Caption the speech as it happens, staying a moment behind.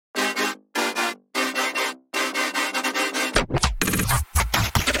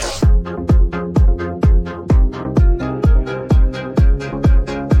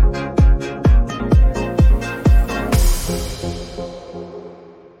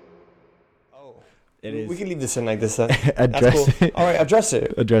It is. We can leave this in like this. That's Address cool. it. All right, address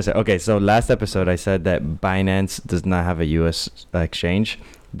it. Address it. Okay, so last episode I said that Binance does not have a U.S. exchange.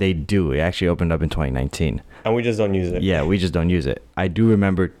 They do. It actually opened up in 2019. And we just don't use it. Yeah, we just don't use it. I do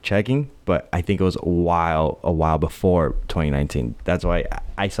remember checking, but I think it was a while before 2019. That's why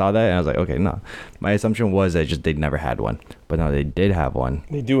I saw that and I was like, okay, no. My assumption was that just they'd never had one, but no, they did have one.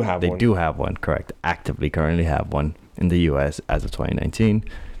 They do have one. They do have one. Correct. Actively, currently have one in the U.S. as of 2019.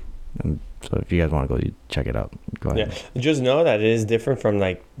 So if you guys want to go check it out, go ahead. Yeah, just know that it is different from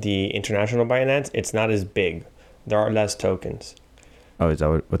like the international Binance. It's not as big. There are less tokens. Oh, is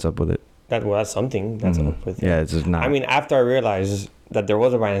that what's up with it? That's something that's up with it. Yeah, it's just not. I mean, after I realized that there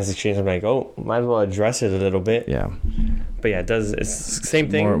was a Binance exchange, I'm like, oh, might as well address it a little bit. Yeah. But yeah, it does. It's the same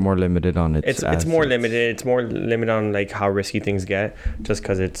thing. More limited on its. It's more limited. It's more limited on like how risky things get, just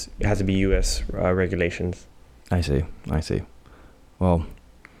because it has to be U.S. Regulations. I see. Well,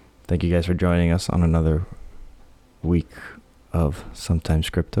 thank you guys for joining us on another week of Sometimes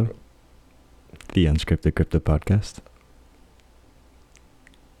Crypto, the Unscripted Crypto Podcast.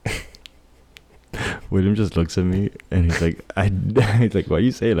 William just looks at me and he's like, he's like, why do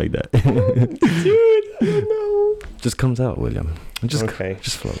you say it like that? Dude, I don't know. Just comes out, William. It just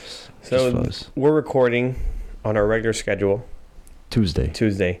flows. So we're recording on our regular schedule.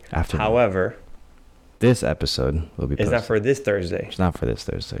 Tuesday afternoon. However, this episode will be posted. It's not for this Thursday. It's not for this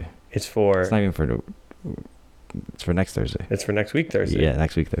Thursday. It's not even for it's for next Thursday. It's for next week Thursday. Yeah,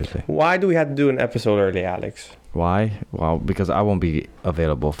 next week Thursday. Why do we have to do an episode early, Alex? Why? Well, because I won't be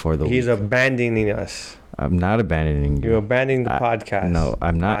available for the He's week. abandoning us. I'm not abandoning you. You're abandoning the podcast. No,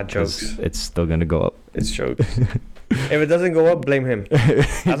 I'm not. Not jokes. It's still going to go up. It's jokes. If it doesn't go up, blame him.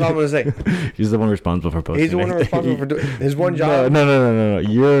 That's all I'm going to say. He's the one responsible for posting. He's the one responsible for doing his one job. No.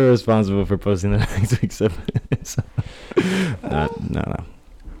 You're responsible for posting the next week's episode. No.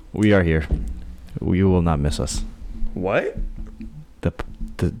 We are here. You will not miss us. What? The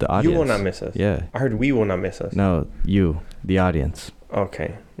audience. You will not miss us. Yeah. I heard we will not miss us. No, you, the audience.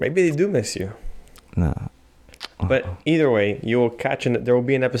 Okay. Maybe they do miss you. No. But either way, you will catch there will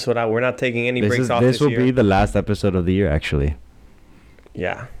be an episode out. We're not taking any breaks off this year. This will be the last episode of the year, actually.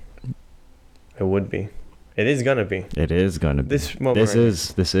 Yeah. It would be. It is gonna be. It is gonna be. This moment.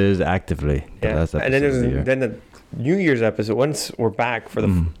 This is actively the last episode and then of the year. Then the New Year's episode. Once we're back for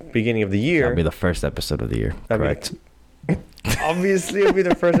the beginning of the year, that'll be the first episode of the year. Correct. Obviously, it'll be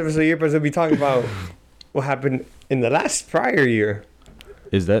the first episode of the year, but it'll be talking about what happened in the last prior year.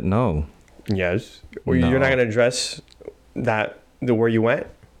 Is that no? Yes. Or you're not gonna address where you went,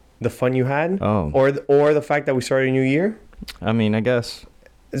 the fun you had, or the fact that we started a new year. I mean, I guess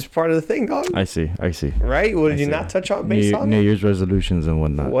it's part of the thing, dog. I see. Right? What did you not touch on based on New Year's resolutions and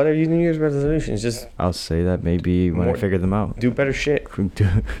whatnot? What are your New Year's resolutions? Just I'll say that maybe when I figure them out. Do better shit.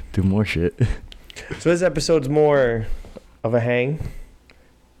 Do more shit. So this episode's more of a hang,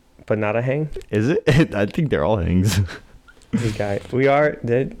 but not a hang. Is it? I think they're all hangs. This guy.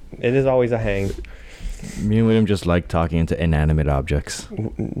 It is always a hang. Me and William just like talking into inanimate objects.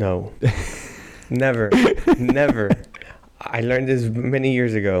 No. Never. I learned this many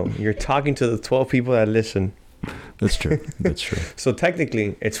years ago. You're talking to the 12 people that listen. That's true. So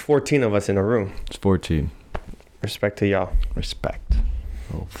technically, it's 14 of us in a room. It's 14. Respect to y'all. Respect.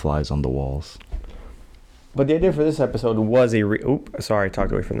 Oh, flies on the walls. But the idea for this episode was sorry, I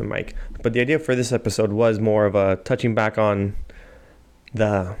talked away from the mic. But the idea for this episode was more of a touching back on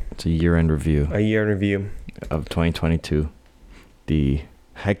it's a year-end review. A year in review. Of 2022. The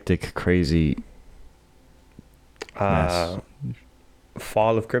hectic, crazy fall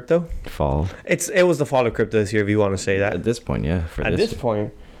of crypto. It was the fall of crypto this year, if you want to say that. At this point, yeah. At this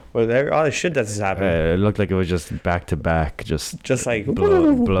point, well, all the shit that's happened. It looked like it was just back to back, just like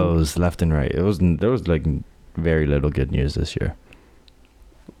blows left and right. There was like very little good news this year.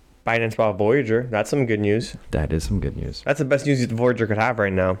 Binance bought Voyager. That's some good news. That is some good news. That's the best news Voyager could have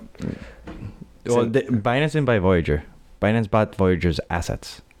right now. Well, Binance didn't buy Voyager. Binance bought Voyager's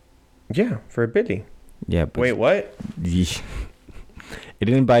assets. Yeah, for $1 billion. Yeah. But wait, what? It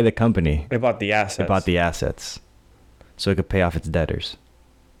didn't buy the company. It bought the assets. It bought the assets, so it could pay off its debtors.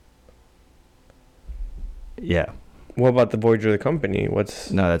 Yeah. What about the Voyager, the company? No,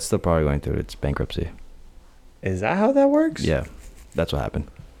 that's still probably going through its bankruptcy. Is that how that works? Yeah, that's what happened.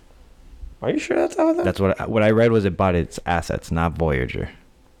 Are you sure that's how that? That's what I read was it bought its assets, not Voyager.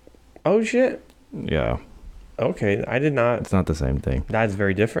 Oh shit. Yeah. Okay, I did not. It's not the same thing. That's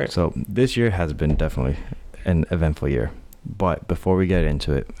very different. So this year has been definitely an eventful year. But before we get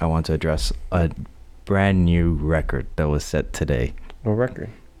into it, I want to address a brand new record that was set today. What record?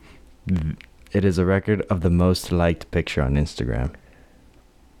 It is a record of the most liked picture on Instagram.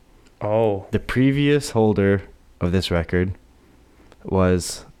 Oh, The previous holder of this record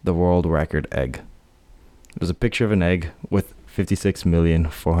was the world record egg. It was a picture of an egg with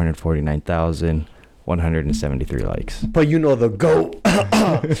 56,449,173 likes. but you know the GOAT,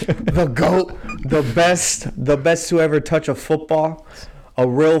 the GOAT, the best to ever touch a football, a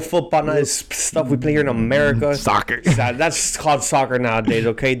real football, not this stuff we play here in America. Soccer. That's called soccer nowadays,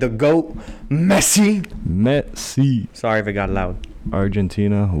 okay? The GOAT, Messi. Messi. Sorry if it got loud.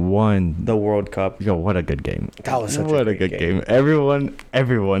 Argentina won. The World Cup. Yo, what a good game. That was such What a a great good game. game.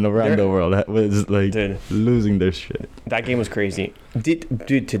 Everyone around the world was like Dude. losing their shit. That game was crazy.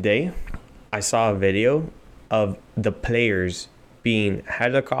 Dude, today I saw a video of the players being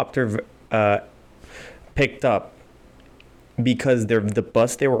helicopter picked up because the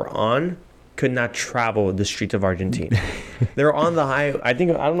bus they were on could not travel the streets of Argentina. They were on the high. I don't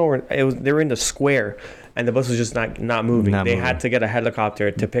know where it was. They were in the square, and the bus was just not moving. Not They moving. had to get a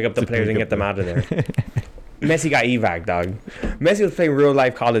helicopter to pick up the To players pick and up get them out of there. Messi got evac, dog. Messi was playing real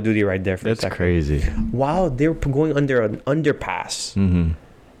life Call of Duty right there for a That's second. crazy. While they were going under an underpass, Mm-hmm.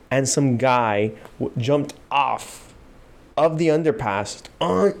 and some guy jumped off of the underpass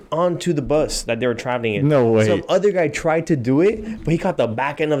onto the bus that they were traveling in. No way. Some other guy tried to do it, but he caught the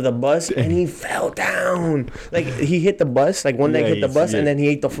back end of the bus and he fell down. Like he hit the bus, like one leg Yeah, hit the he's- bus, yeah. and then he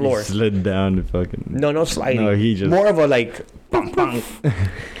ate the floor. He slid down the fucking. No sliding. No, he just- more of a like. Bum, bum.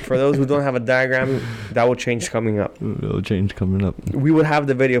 For those who don't have a diagram, that will change coming up. It'll change coming up. We would have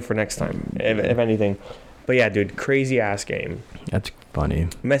the video for next time, if anything. But yeah, dude, crazy ass game. That's funny.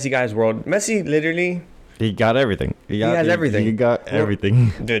 Messi guy's world. Messi literally, He got everything. has everything. He got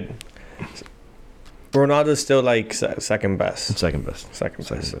everything. dude. Ronaldo's still like second best. Second best. Second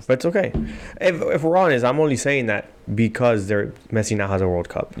Second best. best. But it's okay. If we're honest, I'm only saying that because Messi now has a World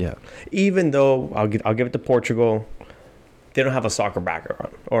Cup. Yeah. Even though I'll give it to Portugal, they don't have a soccer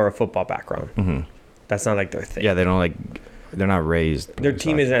background or a football background. Mm-hmm. That's not like their thing. Yeah, they're not raised. Their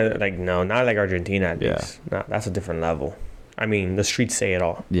team isn't like not like Argentina at Yeah. least. No, that's a different level. I mean, the streets say it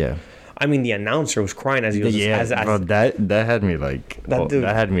all. Yeah. I mean, the announcer was crying as he was Bro, that had me like That dude-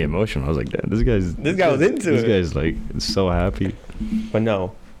 that had me emotional. I was like, damn, this guy was into this it. guy's like so happy. But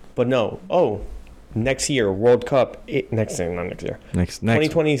no. Oh, next year World Cup. Next year, not next year. Next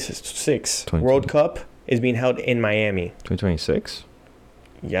 2026 2020. World Cup is being held in Miami. 2026.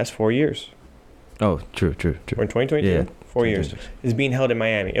 Yes, 4 years. Oh, true. We're in 2022. Yeah. 4 years. It's being held in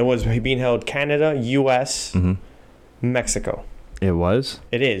Miami. It was being held Canada, U.S., Mm-hmm. Mexico. It was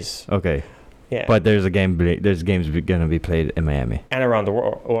It is. okay, Yeah. but there's games gonna be played in Miami. and around the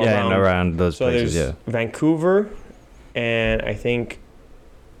world. Or Yeah, and around those so places. there's Yeah. Vancouver, and I think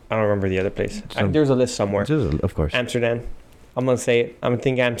I don't remember the other place. Some- There's a list somewhere. Of course. Amsterdam. I'm gonna say it. I'm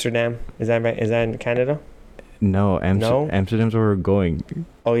thinking Amsterdam. Is that right? Is that in Canada? No, No? Amsterdam's where we're going.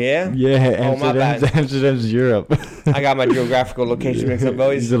 Oh yeah. Yeah, Oh, my bad. Amsterdam's Europe. I got my geographical location mixed up,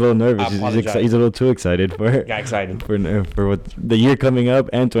 boys. He's a little nervous. I He's apologize. a little too excited for Got excited. for what the year coming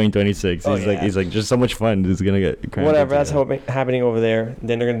up and 2026. Oh, He's like just so much fun. It's gonna get crammed Whatever. into That's that. happening over there.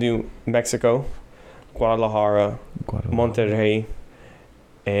 Then they're gonna do Mexico, Guadalajara, Guatemala. Monterrey,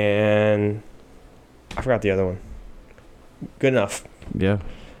 and I forgot the other one. Good enough. Yeah.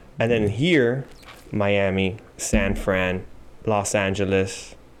 And then here, Miami, San Fran, Los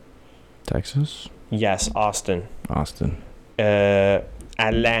Angeles, Texas, yes, Austin, Austin.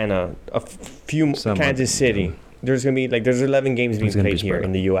 Atlanta, few Some Kansas of- City. There's gonna be there's 11 games being It's gonna be played here spread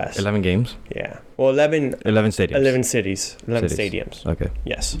in the U.S. 11 games. Yeah. Well, 11 11 stadiums. cities, 11 Cities. stadiums. Okay.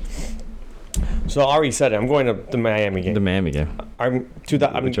 Yes. So I already said it. I'm going to the Miami game. The Miami game. I'm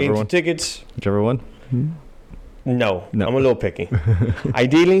Whichever getting one. tickets. Whichever one. No, No. I'm a little picky.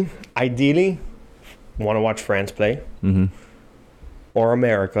 Ideally, want to watch France play Mm-hmm. or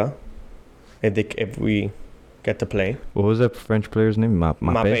America, if we get to play. What was that French player's name?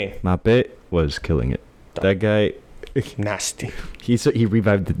 Mbappé. Mbappé was killing it. That guy, Nasty. he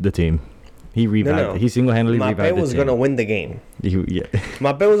revived the team. He revived. No. He single-handedly Mbappé revived the was team. gonna win the game. Yeah.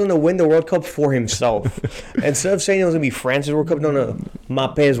 Mbappé was gonna win the World Cup for himself. Instead of saying it was gonna be France's World Cup, no,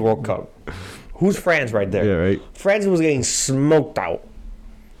 Mbappé's World Cup. Who's France right there? Yeah. Right. France was getting smoked out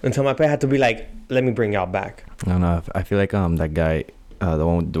until Mbappé had to be like, "Let me bring y'all back." I don't know. I feel like that guy, the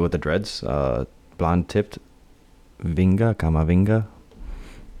one with the dreads, blonde tipped, Kamavinga.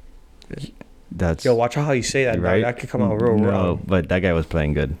 That's Yo, watch out how you say that. right. Dog. That could come out real wrong. But that guy was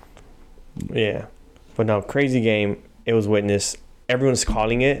playing good. Yeah, but no, crazy game. It was witnessed. Everyone's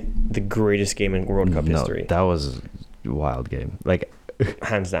calling it the greatest game in World Cup history, That was a wild game. Like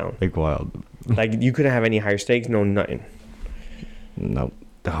hands down. wild. Like you couldn't have any higher stakes, no nothing. No.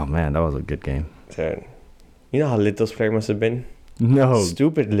 Oh man, that was a good game. So, you know how lit those players must have been. No.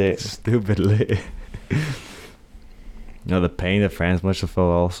 Stupid lit. Stupid lit. The pain that fans must have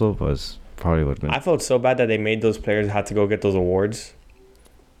felt also was probably what. I felt so bad that they made those players had to go get those awards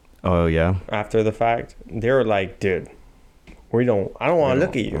Oh yeah. after the fact. They were like, dude, I don't want to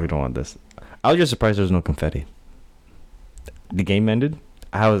look at you. We don't want this. I was just surprised there was no confetti. The game ended.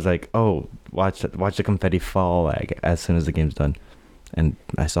 I was like, oh, watch the confetti fall like as soon as the game's done, and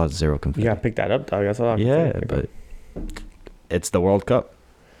I saw zero confetti. You gotta pick that up, dog. That's all. Yeah, but it's the World Cup.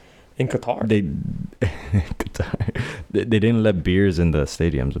 in Qatar. They didn't let beers in the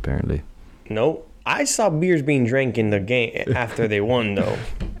stadiums apparently. No, I saw beers being drank in the game after they won though.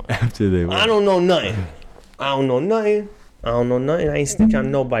 After they won. I don't know nothing. I ain't snitching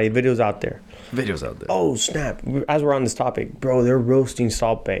on nobody. Videos out there. Videos out there. Oh snap! As we're on this topic, bro, they're roasting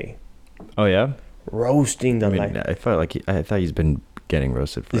Salt Bay. Oh yeah. Roasting the life. I felt like I thought he's been getting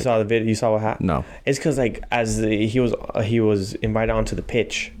roasted for. You saw the video. You saw what happened. No. It's because like he was invited onto the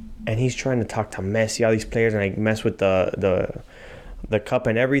pitch, and he's trying to talk to Messi, all these players, and like mess with the cup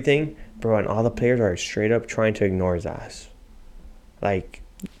and everything, bro. And all the players are straight up trying to ignore his ass, like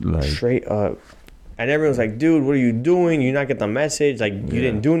straight up. And everyone's like, dude, what are you doing? You not get the message? Like, you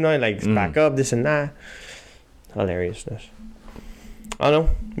didn't do nothing. Like, back up, this and that. Hilariousness. I don't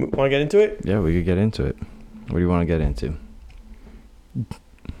know. Want to get into it? Yeah, we could get into it. What do you want to get into?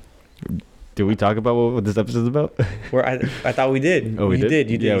 Did we talk about what this episode's about? I thought we did. Oh, we did?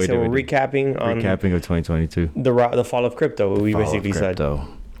 You did. Yeah, we so did, we're recapping on recapping of 2022. the fall of crypto. We basically said.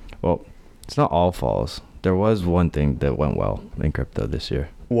 Well, it's not all falls. There was one thing that went well in crypto this year.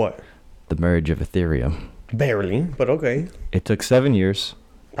 What? The merge of Ethereum. Barely, but okay. It took 7 years.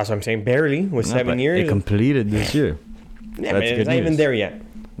 That's what I'm saying. Barely with 7 years. It completed this year. Yeah, man, it's not even there yet.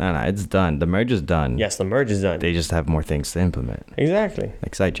 No, it's done. The merge is done. Yes, the merge is done. They just have more things to implement. Exactly.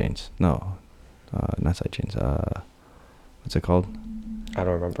 Like sidechains. No, not sidechains. What's it called? I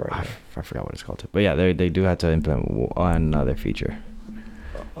don't remember right now. I forgot what it's called. But yeah, they do have to implement another feature.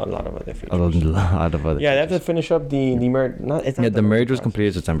 A lot of other features. A lot of other. Yeah, features. they have to finish up the merge. The merge was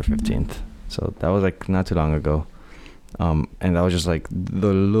completed September 15th. So that was like not too long ago. And that was just like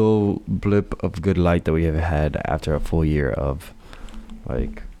the little blip of good light that we have had after a full year of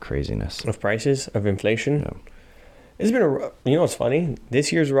like craziness. Of prices, of inflation. Yeah. It's been you know what's funny?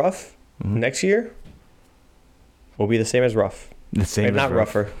 This year's rough. Mm-hmm. Next year will be the same as rough. The same if as not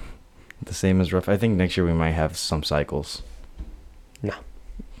rough. rougher. The same as rough. I think next year we might have some cycles. No.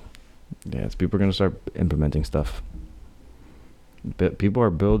 Yeah, people are going to start implementing stuff. People are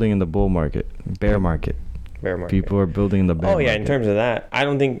building in the bear market. Bear market. People are building in the bear market. Oh yeah, in terms of that, I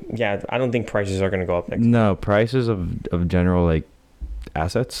don't think prices are going to go up next year. No, prices of general like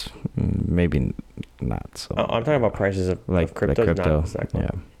assets, maybe not. So I'm talking about prices of crypto. Like crypto.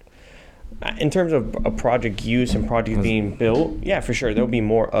 Yeah. In terms of a project use and project being built, yeah, for sure there'll be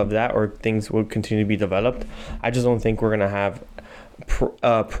more of that, or things will continue to be developed. I just don't think we're gonna have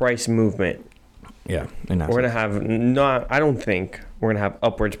price movement. Yeah, we're gonna have I don't think we're gonna have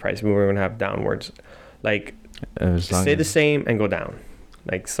upwards price movement. We're gonna have downwards, like stay the same and go down,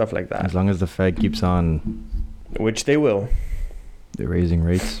 like stuff like that. As long as the Fed keeps on, which they will. They're raising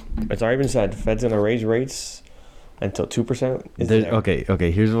rates. It's already been said. The Fed's gonna raise rates until 2%.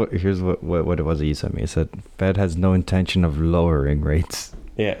 Okay. Here's what it was that you sent me. It said Fed has no intention of lowering rates.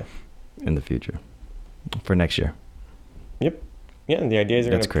 Yeah. In the future, for next year. Yep. Yeah, and the idea is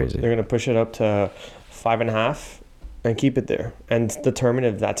they're gonna push it up to 5.5 and keep it there and determine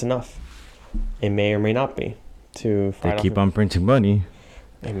if that's enough. It may or may not be. They keep on printing money.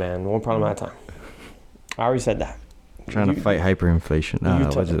 Hey man, one problem at a time. I already said that. Trying to fight hyperinflation. Not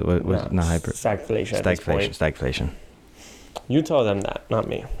hyper. Stagflation. Stagflation. You tell them that, not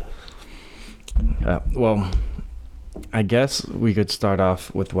me. Well, I guess we could start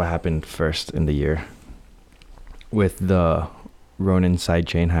off with what happened first in the year with the Ronin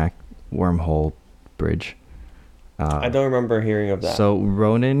sidechain hack wormhole bridge. I don't remember hearing of that. So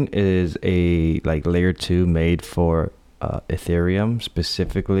Ronin is a layer 2 made for Ethereum,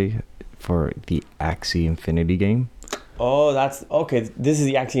 specifically for the Axie Infinity game. Oh, that's okay. This is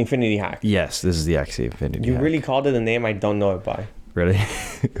the Axie Infinity hack. Yes, this is the Axie Infinity. You really called it a name I don't know it by. Really?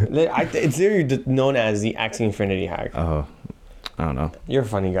 It's literally known as the Axie Infinity hack. Oh, I don't know. You're a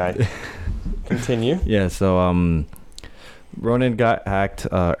funny guy. Continue. Yeah. So Ronin got hacked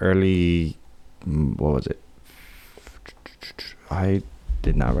early. What was it? I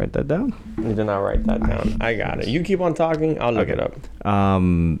did not write that down. You did not write that down. I got it. You keep on talking. I'll look it up.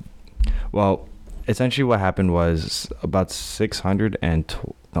 Well, essentially what happened was about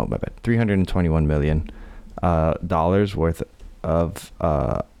 $321 million dollars worth of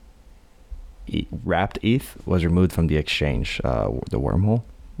wrapped ETH was removed from the exchange, the Wormhole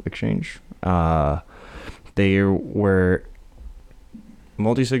exchange. They were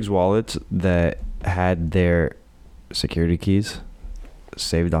multi-sig wallets that had their security keys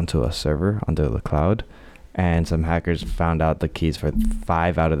saved onto a server onto the cloud, and some hackers found out the keys for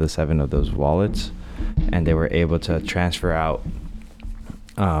 5 out of the 7 of those wallets, and they were able to transfer out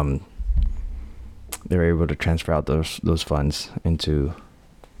those funds into,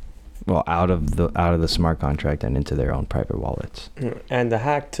 well, out of the smart contract and into their own private wallets. And the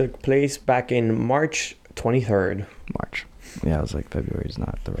hack took place back in March 23rd. March. Yeah, I was like, February is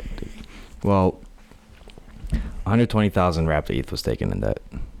not the right date. Well, 120,000 wrapped ETH was taken in that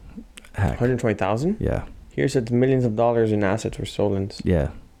hack. 120,000? Yeah. Here said millions of dollars in assets were stolen.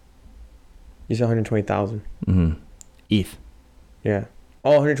 Yeah. You said 120,000. Mm-hmm. ETH. Yeah.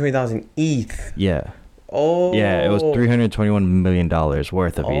 Oh, 120,000 ETH. Yeah. Oh. Yeah, it was $321 million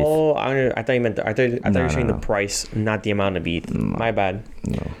worth of ETH. Oh, I thought you meant. I thought you were saying no. the price, not the amount of ETH. No. My bad.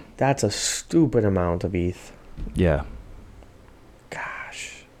 No. That's a stupid amount of ETH. Yeah.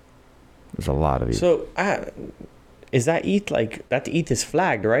 Gosh. There's a lot of ETH. So, is that ETH like that? ETH is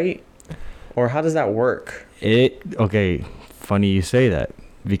flagged, right? Or how does that work? Okay, funny you say that,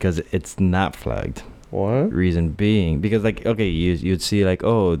 because it's not flagged. What? Reason being, because like, okay, you'd see like,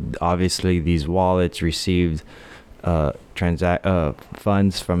 oh, obviously these wallets received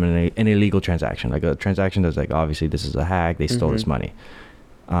funds from an illegal transaction, like a transaction that's like, obviously this is a hack, they stole this money.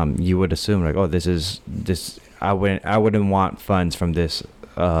 You would assume like, oh, this I wouldn't want funds from this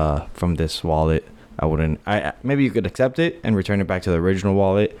wallet. Maybe you could accept it and return it back to the original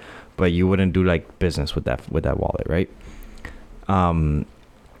wallet, but you wouldn't do like business with that wallet, right?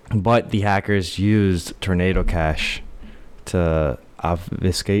 But the hackers used Tornado Cash to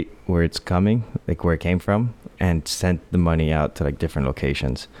obfuscate where it's coming, like where it came from, and sent the money out to like different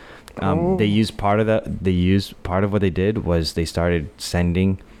locations. They used part of what they did was they started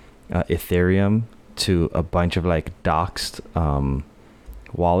sending Ethereum to a bunch of like doxed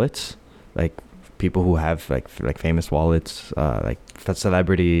wallets, like people who have like famous wallets, like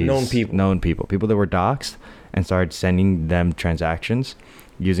celebrities, known people that were doxed, and started sending them transactions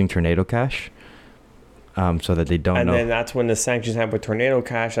using Tornado Cash, so that they don't know. And then that's when the sanctions happened with Tornado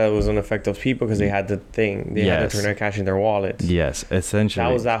Cash. That was an effect of people because they had the thing. They had the Tornado Cash in their wallets. Yes, essentially.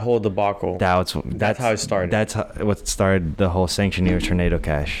 That was that whole debacle. That's how it started. That's what started the whole sanctioning of Tornado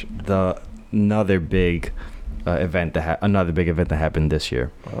Cash. Another big event that happened this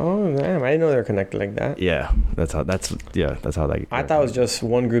year. Oh damn! I didn't know they were connected like that. Yeah, that's how that. I thought it was just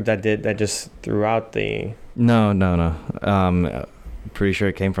one group that just threw out the. No. Pretty sure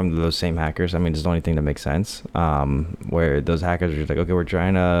it came from those same hackers. I mean, it's the only thing that makes sense. Where those hackers are just like, okay, we're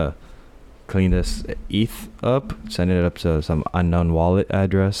trying to clean this ETH up, sending it up to some unknown wallet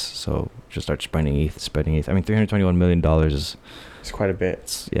address. So just start spreading ETH. I mean, $321 million is. It's quite a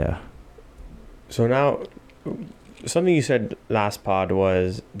bit. Yeah. So now, something you said last pod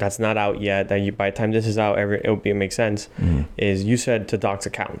was that's not out yet. That by the time this is out, it makes sense. Is you said to dox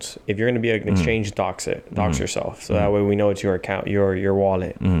accounts. If you're going to be an exchange, dox yourself. So that way we know it's your account, your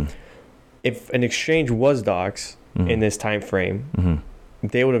wallet. If an exchange was doxed in this time frame,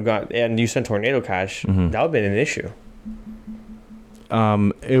 they would have got. And you sent Tornado Cash. That would have been an issue.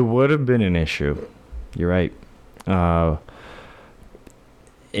 It would have been an issue. You're right.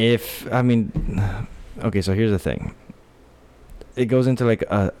 Okay, so here's the thing. It goes into like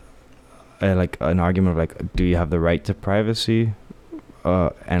an argument of like, do you have the right to privacy,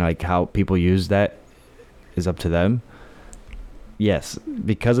 and like how people use that is up to them. Yes,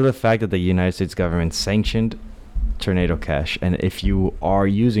 because of the fact that the United States government sanctioned Tornado Cash, and if you are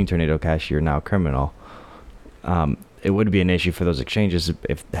using Tornado Cash, you're now a criminal. It would be an issue for those exchanges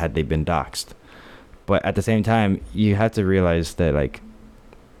had they been doxxed. But at the same time, you have to realize that like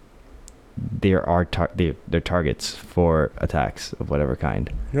there are they're targets for attacks of whatever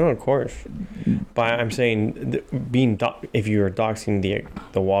kind. No, of course. But I'm saying if you're doxing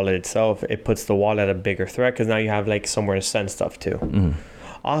the wallet itself, it puts the wallet at a bigger threat because now you have like somewhere to send stuff to.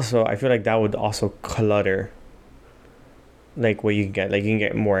 Also, I feel like that would also clutter like what you can get. Like you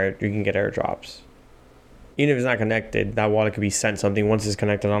can get airdrops. Even if it's not connected, that wallet could be sent something. Once it's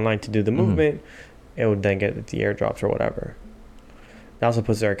connected online to do the movement, it would then get the airdrops or whatever. That also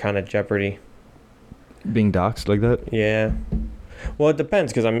puts their account at jeopardy. Being doxxed like that? Yeah. Well, it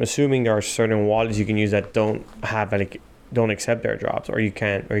depends because I'm assuming there are certain wallets you can use that don't accept airdrops, or you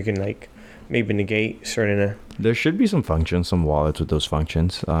can like maybe negate certain. There should be some functions, some wallets with those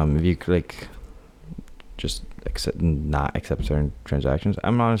functions. If you like, just not accept certain transactions.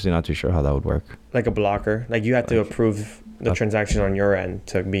 I'm honestly not too sure how that would work. Like a blocker, like you have to approve the transaction on your end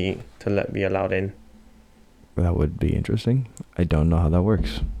to be allowed in. That would be interesting. I don't know how that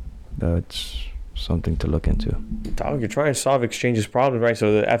works. That's something to look into. Dog, you're trying to solve exchanges problems, right?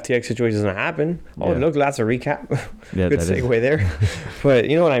 So the FTX situation doesn't happen. Oh, Yeah. look, that's a recap. Yeah, Good that is- segue there. But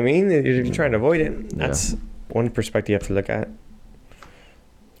you know what I mean? If you're trying to avoid it, that's one perspective you have to look at.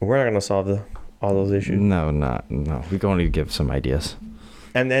 We're not going to solve all those issues. No. We can only give some ideas.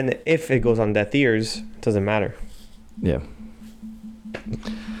 And then if it goes on deaf ears, it doesn't matter. Yeah.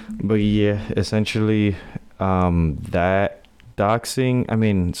 But yeah, essentially, that doxing. I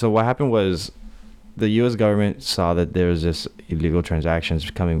mean, so what happened was the U.S. government saw that there was this illegal transactions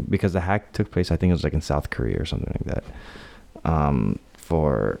coming because the hack took place. I think it was like in South Korea or something like that,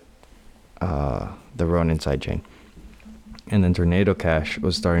 for the Ronin sidechain, and then Tornado Cash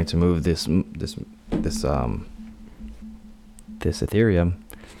was starting to move this Ethereum.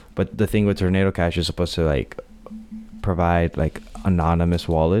 But the thing with Tornado Cash is supposed to like provide like anonymous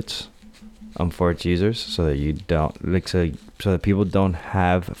wallets for its users, so that you don't like so that people don't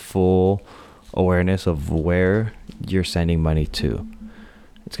have full awareness of where you're sending money to.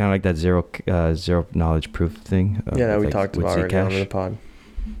 It's kind of like that zero knowledge proof thing. Yeah, that we like, talked with about earlier on in the Zcash.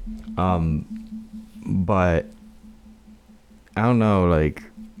 pod. But I don't know, like,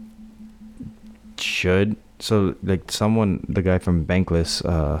 the guy from Bankless,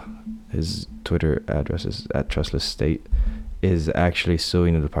 his Twitter address is @TrustlessState, is actually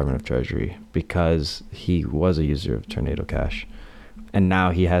suing the Department of Treasury because he was a user of Tornado Cash, and now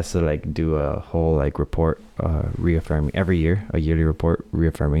he has to like do a whole like report, reaffirming every year, a yearly report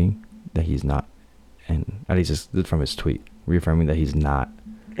reaffirming that he's not, and at least it's from his tweet, reaffirming that he's not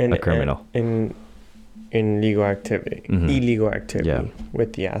a criminal In legal activity, Mhm. illegal activity Yeah.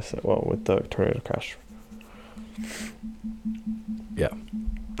 with the asset, with the Tornado Cash. Yeah,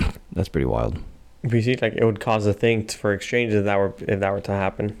 that's pretty wild. If you see, like, it would cause a thing for exchanges if that were to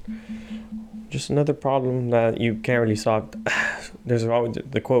happen. Just another problem that you can't really solve. There's always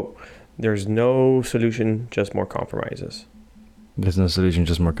the quote: "There's no solution, just more compromises." There's no solution,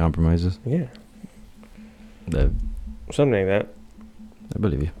 just more compromises. Yeah, I something like that.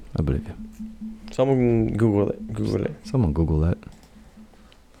 believe you. Someone Google it. Someone Google that.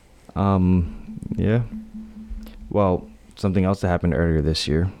 Yeah. Well, something else that happened earlier this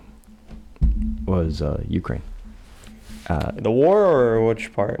year was Ukraine. The war, or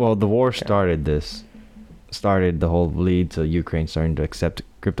which part? Well, the war started the whole lead to Ukraine starting to accept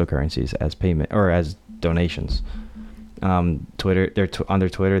cryptocurrencies as payment or as donations. Twitter, on their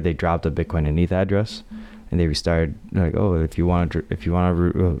Twitter, they dropped a Bitcoin and ETH address, and they restarted like, oh, if you want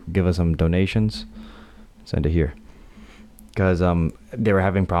to give us some donations, send it here. Because they were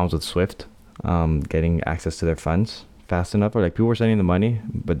having problems with Swift, getting access to their funds fast enough, or like people were sending the money,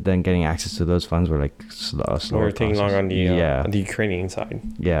 but then getting access to those funds were like slower. We're taking long on the the Ukrainian side.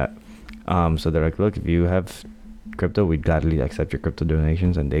 Yeah. So they're like, look, if you have crypto, we'd gladly accept your crypto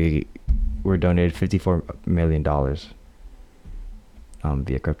donations, and they were donated $54 million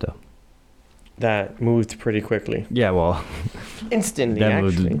via crypto. That moved pretty quickly. Yeah, well, Instantly, that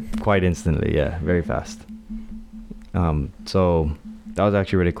actually. moved quite instantly. Yeah, very fast. So that was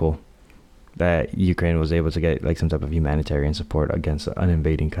actually really cool that Ukraine was able to get like some type of humanitarian support against an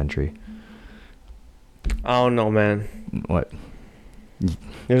invading country. I don't know, man. What?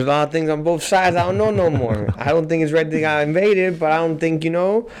 There's a lot of things on both sides. I don't know no more. I don't think it's ready to get invaded, but I don't think,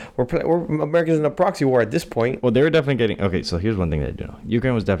 we're America's in a proxy war at this point. Well, they were definitely getting. Okay, so here's one thing that I do know: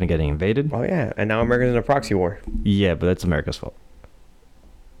 Ukraine was definitely getting invaded. Oh yeah, and now America's in a proxy war. Yeah, but that's America's fault.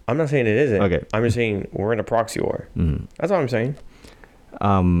 I'm not saying it isn't. Okay. I'm just saying we're in a proxy war. Mm-hmm. That's all I'm saying.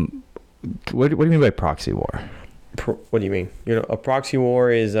 What do you mean by proxy war? What do you mean? A proxy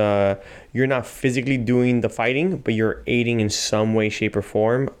war is you're not physically doing the fighting, but you're aiding in some way, shape, or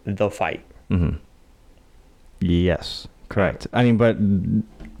form the fight. Mm-hmm. Yes, correct. I mean, but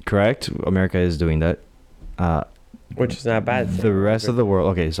correct. America is doing that. Which is not a bad thing. The rest of the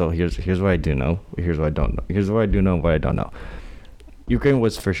world. Okay, so here's what I do know. Here's what I don't know. Here's what I do know and what I don't know. Ukraine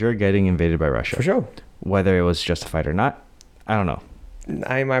was for sure getting invaded by Russia. For sure. Whether it was justified or not, I don't know.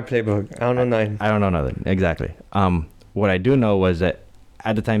 I in my playbook. I don't know nothing. I don't know nothing. Exactly. What I do know was that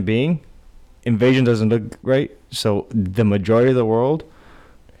at the time being, invasion doesn't look right. So the majority of the world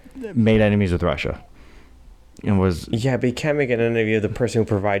made enemies with Russia. And was Yeah, but you can't make an enemy of the person who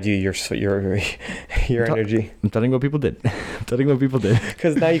provides you your energy. I'm telling you what people did. I'm telling you what people did.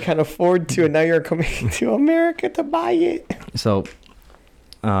 Because now you can't afford to, and now you're coming to America to buy it. So,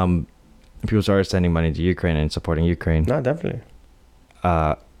 people started sending money to Ukraine and supporting Ukraine. No, definitely.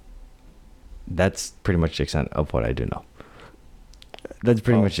 That's pretty much the extent of what I do know. That's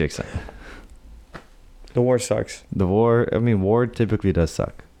pretty much the extent. The war sucks. The war. I mean, war typically does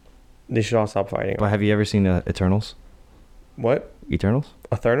suck. They should all stop fighting. But have you ever seen Eternals? What? Eternals?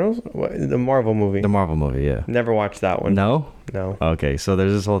 Eternals? What? The Marvel movie. The Marvel movie, yeah. Never watched that one. No? No. Okay, so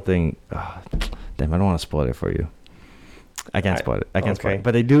there's this whole thing. Damn, I don't want to spoil it for you. I can't spoil it. I can't spoil okay. it.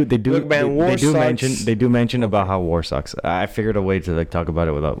 But they do. Look, man, war they do sucks. mention about how war sucks. I figured a way to like talk about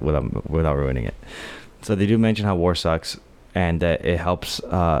it without ruining it. So they do mention how war sucks, and that it helps.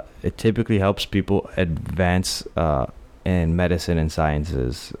 It typically helps people advance in medicine and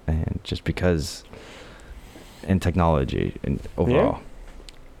sciences, and just because in technology and overall.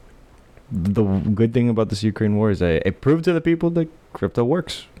 The good thing about this Ukraine war is that it proved to the people that crypto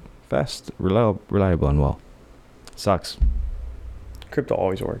works fast, reliable, and well. Sucks. Crypto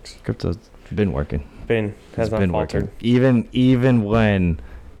always works. Crypto's been working. Has It's not been faltered. working. Even when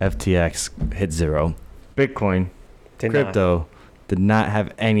FTX hit zero, Bitcoin, Did crypto did not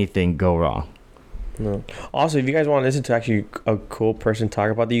have anything go wrong. not. No. Also, if you guys want to listen to actually a cool person talk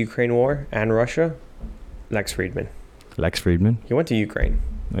about the Ukraine war and Russia, Lex Friedman. Lex Friedman. He went to Ukraine.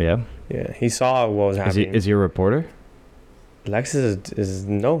 Oh, yeah. Yeah, he saw what was happening. Is he a reporter? Lex is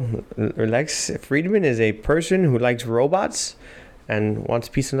no. Lex Friedman is a person who likes robots and wants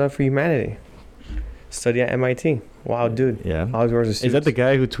peace and love for humanity. Study at MIT. Wow, dude. Yeah. Always wears a suit. Is that the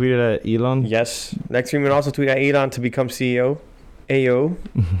guy who tweeted at Elon? Yes. Lex Friedman also tweeted at Elon to become CEO. AO.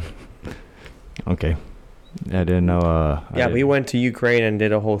 Okay. I didn't know. Yeah, but he went to Ukraine and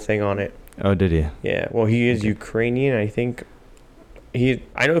did a whole thing on it. Oh, did he? Yeah. Well, he is Okay. Ukrainian. I think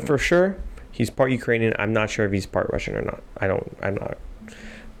I know for sure he's part Ukrainian. I'm not sure if he's part Russian or not. I'm not.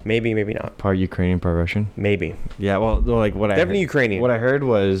 Maybe not. Part Ukrainian, part Russian. Maybe. Yeah. Well, like what Definitely I Ukrainian. what I heard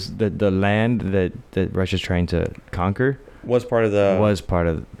was that the land that Russia's trying to conquer Was part of the. was part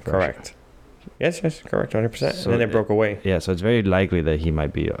of Russia. Correct. Yes, correct. 100%. So And then it broke away. Yeah, so it's very likely that he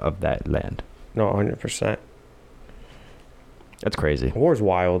might be of that land. No, 100%. That's crazy. War's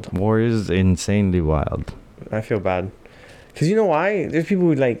wild. War is insanely wild. I feel bad. Because you know why? There's people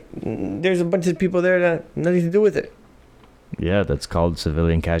who there's a bunch of people there that nothing to do with it. Yeah, that's called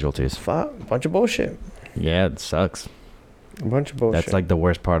civilian casualties. Fuck. Bunch of bullshit. Yeah, it sucks. A bunch of bullshit. That's like the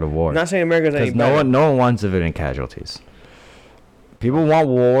worst part of war. I'm not saying America's any Because better. no one wants civilian casualties. People want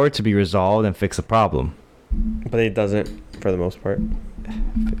war to be resolved and fix a problem. But it doesn't, for the most part.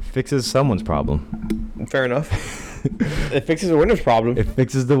 It fixes someone's problem. Fair enough. It fixes the winner's problem. It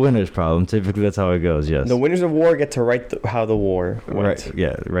fixes the winner's problem. Typically, that's how it goes. Yes. The winners of war get to write how the war went. Right.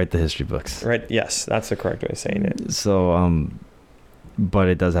 Yeah. Write the history books. Right. Yes, that's the correct way of saying it. So, but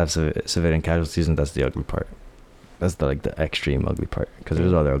it does have civilian casualties, and that's the ugly part. That's the extreme ugly part. Because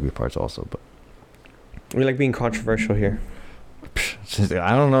there's other ugly parts also. But We like being controversial here.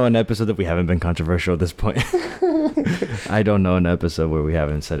 I don't know an episode that we haven't been controversial at this point. I don't know an episode where we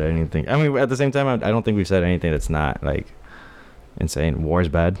haven't said anything. I mean, at the same time, I don't think we've said anything that's not insane. War is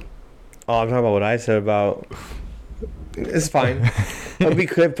bad. Oh, I'm talking about what I said about. It's fine. It'll be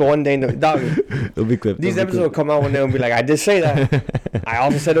clipped one day. Dog, It'll be clipped. these It'll be episodes will come out one day and be like, I did say that. I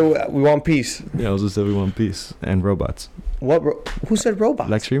also said we want peace. clipped. Yeah, I also said we want peace and robots. What? Who said robots?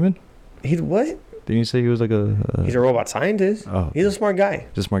 Lex Friedman? He what? Didn't you say he was like a... He's a robot scientist. Oh, He's a smart guy.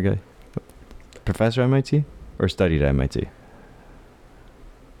 he's a smart guy. Professor at MIT? Or studied at MIT?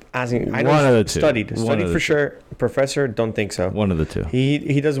 Asking, I know One of the two. Studied One of for the sure. Professor, don't think so. One of the two.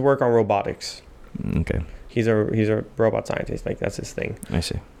 He does work on robotics. Okay, He's a robot scientist. Like that's his thing. I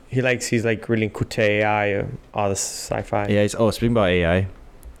see. He's really into AI, all the sci-fi. Yeah, speaking about AI,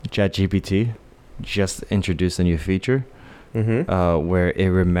 ChatGPT just introduced a new feature where it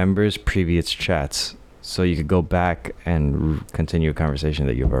remembers previous chats. So you could go back and continue a conversation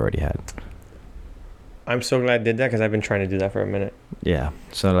that you've already had. I'm so glad I did that because I've been trying to do that for a minute. Yeah.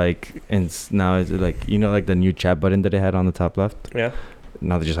 So now it's the new chat button that they had on the top left? Yeah.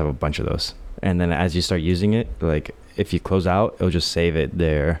 Now they just have a bunch of those. And then as you start using it, if you close out, it'll just save it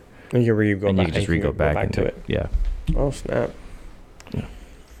there. And you go and back. you can just go back to it. Yeah. Oh snap!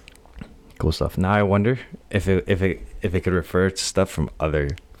 Cool stuff. Now I wonder if it could refer to stuff from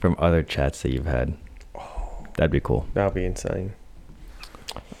other chats that you've had. Oh, that'd be cool. That'd be insane.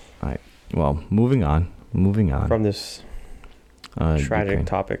 All right. Well, moving on. From this tragic Ukraine.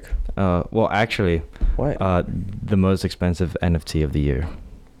 topic. Well, actually, What? the most expensive NFT of the year,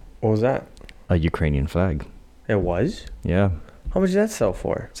 What was that? a Ukrainian flag. It was. Yeah, How much did that sell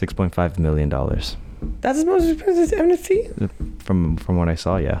for? $6.5 million. That's the most expensive NFT. From what I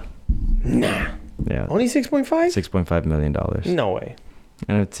saw, yeah. Nah. Yeah. Only 6.5. $6.5 million. No way.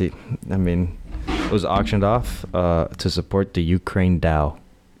 NFT. I mean, it was auctioned off to support the Ukraine DAO.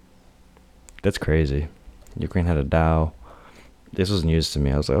 That's crazy. Ukraine had a DAO. This was news to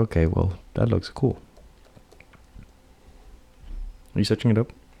me. I was like, okay, well, that looks cool. Are you searching it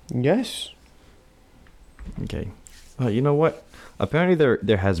up? Yes. Okay. You know what? Apparently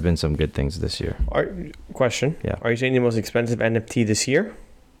there has been some good things this year. Question. Yeah. Are you saying the most expensive NFT this year?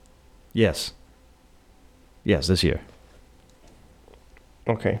 Yes. Yes, this year.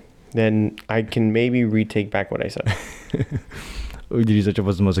 Okay. Then I can maybe retake back what I said. Did you search up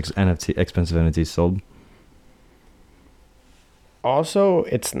what's the most expensive NFTs sold? Also,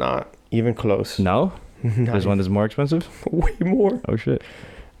 it's not even close. No? Not There's one that's more expensive? way more. Oh, shit.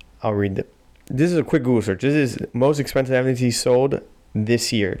 I'll read it. This is a quick Google search. This is most expensive NFTs sold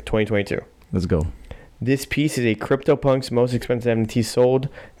this year, 2022. Let's go. This piece is a CryptoPunks most expensive NFT sold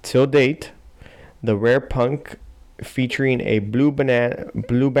till date. The rare punk featuring a blue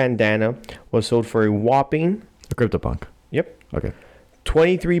bandana was sold for a whopping A CryptoPunk. Yep. Okay.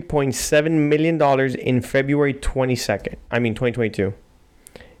 $23.7 million in February 2022.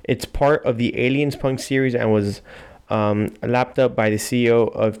 It's part of the Aliens Punk series and was lapped up by the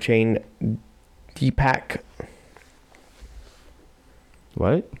CEO of Chain Deepak.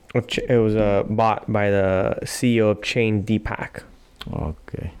 What? It was bought by the CEO of Chain Deepak.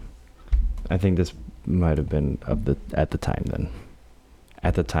 Okay. I think this might have been at the time then.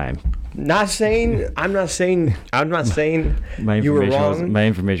 At the time. I'm not saying you were wrong. My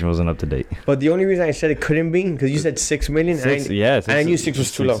information wasn't up to date. But the only reason I said it couldn't be because you said 6 million. And I knew 6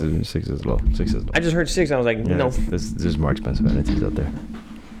 was too low. 6 is low. 6 is low. I just heard 6 and I was like, Yeah, no. There's more expensive entities out there.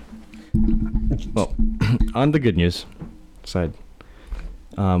 Well, on the good news side,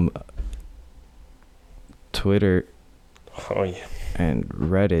 Twitter Oh yeah. and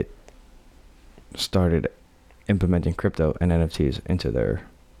Reddit started implementing crypto and NFTs into their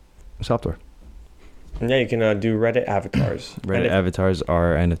software. Yeah, you can do Reddit avatars. Reddit avatars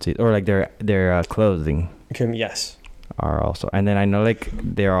are NFTs, or like their clothing Yes. are also. And then I know like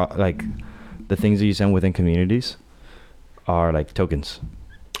there are like the things that you send within communities are like tokens.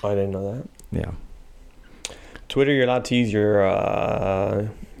 I didn't know that. Yeah. Twitter, you're allowed to use your.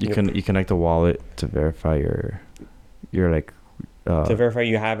 You connect a wallet to verify your like. To verify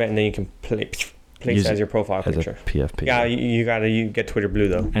you have it, and then you can place it as your profile as picture. a PFP. Yeah, you get Twitter Blue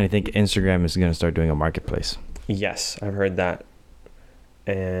though. And I think Instagram is going to start doing a marketplace. Yes, I've heard that.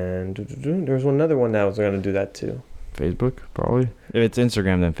 And there was another one that was going to do that too. Facebook, probably. If it's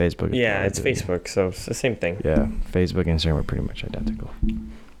Instagram, then Facebook. Yeah, it's Facebook, so it's the same thing. Yeah, Facebook and Instagram are pretty much identical.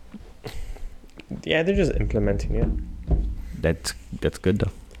 Yeah, they're just implementing it. That's good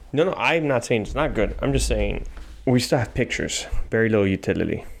though. No, I'm not saying it's not good. I'm just saying we still have pictures. Very low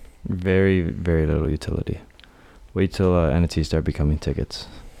utility. Very, very little utility. Wait till NFTs start becoming tickets.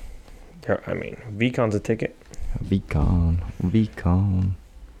 I mean, VCon's a ticket. VCon.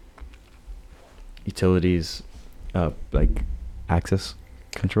 Utilities, like access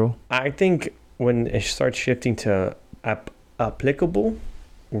control. I think when it starts shifting to applicable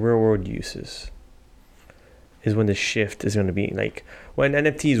real world uses is when the shift is going to be like when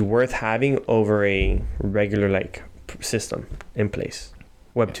NFT is worth having over a regular like system in place,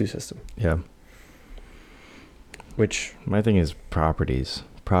 Web 2 system. Yeah. Which my thing is property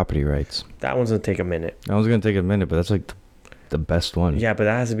rights. That one's gonna take a minute. That one's gonna take a minute, but that's like the best one. Yeah, but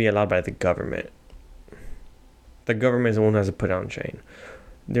that has to be allowed by the government. The government is the one who has to put it on chain.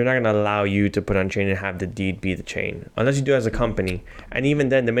 They're not gonna allow you to put on chain and have the deed be the chain unless you do it as a company. And even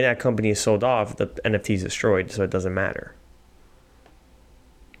then, the minute that company is sold off, the NFT is destroyed, so it doesn't matter.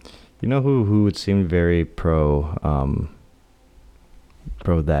 You know who would seem very pro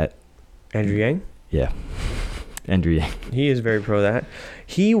that? Andrew Yang? Yeah. Andrew Yang. He is very pro that.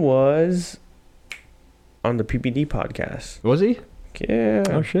 He was on the PPD podcast. Was he? Yeah.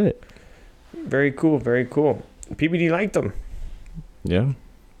 Oh shit. Very cool, very cool. PPD liked him. Yeah.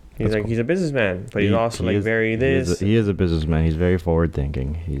 He's That's like cool. He's a businessman, but he's also like very this. He is a businessman. He's very forward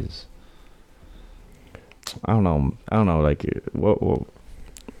thinking. He's I don't know like what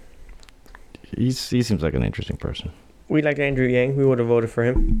he seems like an interesting person. We like Andrew Yang. We would have voted for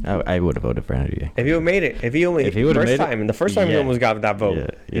him. I would have voted for Andrew Yang. If he would have made it. If he would have made it. The first time he almost got that vote. Yeah,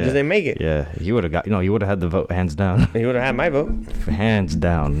 He just didn't make it. Yeah, he would have got. He would have had the vote hands down. He would have had my vote. Hands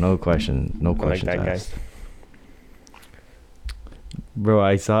down, no question, no I like questions that guy. asked. Bro,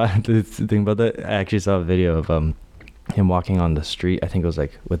 I saw the thing about that. I actually saw a video of him walking on the street. I think it was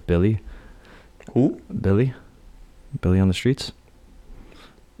like with Billy. Who? Billy on the streets.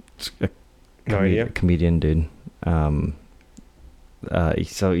 No idea. Comedian dude.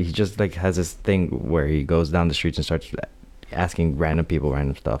 So he just like has this thing where he goes down the streets and starts asking random people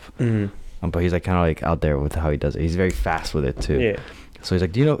random stuff. Mm-hmm. But he's like kind of like out there with how he does it. He's very fast with it too. Yeah. So he's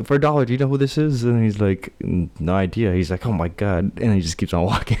like, for $1, do you know who this is? And he's like, no idea. He's like, oh my God. And he just keeps on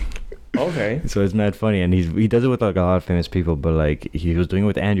walking. Okay. So it's mad funny, and he does it with like a lot of famous people, but like he was doing it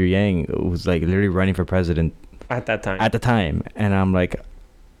with Andrew Yang, who was like literally running for president At that time. at the time, and I'm like,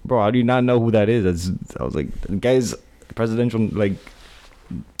 bro, how do you not know who that is? I was like, the guy's presidential like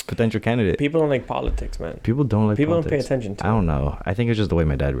potential candidate. People don't like politics, man. People don't like People politics. don't pay attention to I don't know. I think it's just the way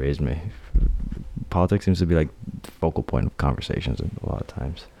my dad raised me. Politics seems to be like the focal point of conversations a lot of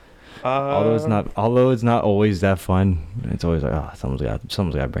times. it. Although it's not always that fun. It's always like, oh, someone's got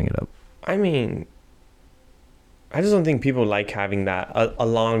to bring it up. I mean, I just don't think people like having that a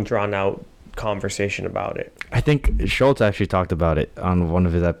long drawn out conversation about it. I think Schultz actually talked about it on one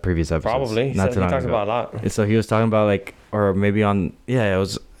of his previous episodes. Probably. He Not too long talks ago. about a lot. So he was talking about like, or maybe on, yeah, it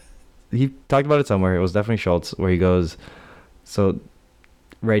was, he talked about it somewhere. It was definitely Schultz, where he goes, so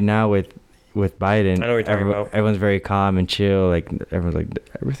right now with Biden, I know what you're talking about. everyone's very calm and chill. Like everyone's like,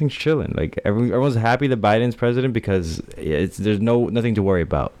 everything's chilling. Like everyone's happy that Biden's president because there's nothing to worry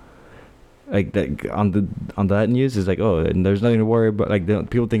about. Like that on that news is like, oh, and there's nothing to worry about. Like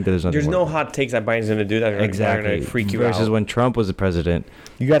people think that there's nothing. There's to no worry about. hot takes that Biden's going to do that. Exactly. Going to freak you Versus out. when Trump was the president,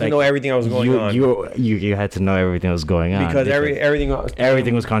 You got to like, know everything that was going on. you had to know everything that was going on because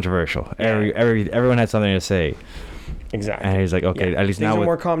everything was controversial. Yeah. Everyone had something to say, exactly. and he's like, okay, at least things now are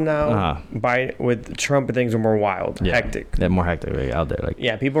more calm now. Uh-huh. With Trump, things are more wild, hectic. They're more hectic like, out there. Like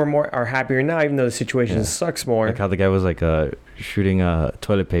Yeah, people are happier now, even though the situation sucks more. like how the guy was like shooting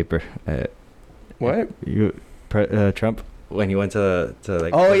toilet paper at What? Trump when he went to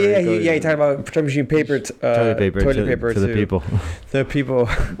like. Oh Puerto yeah, Rico, he talked about Trump shooting toilet paper to the people. The people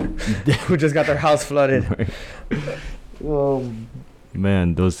who just got their house flooded.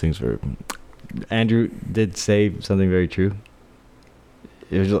 Man, those things were. Andrew did say something very true.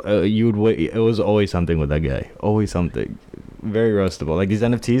 It was you would wait. It was always something with that guy. Always something. Very roastable. Like these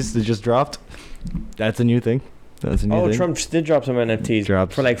NFTs that just dropped. That's a new thing. That's a new thing. Trump did drop some NFTs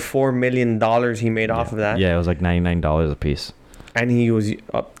for like $4 million he made off of that. Yeah, it was like $99 a piece. And he was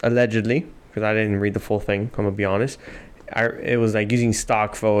allegedly, because I didn't read the full thing, I'm gonna be honest. It was like using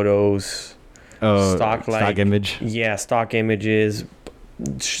stock photos, stock image. Yeah, stock images,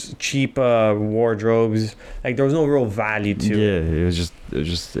 cheap wardrobes. Like there was no real value to it. Yeah, it was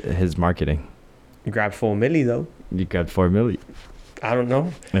just his marketing. You grabbed $4 million though. You got $4 million. I don't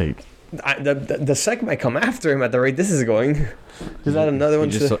know. Hey, The SEC might come after him at the rate this is going. Is that another one?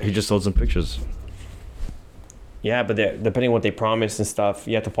 He just sold some pictures. Yeah, but depending on what they promised and stuff,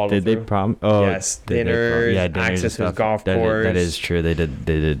 you have to follow Did through. they promise? Oh, yes, dinners, access to his golf course. That is true. They did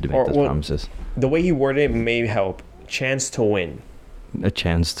make those promises. The way he worded it may help. Chance to win. A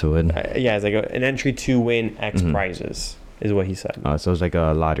chance to win. Yeah, it's like an entry to win X prizes is what he said. Oh, so it's like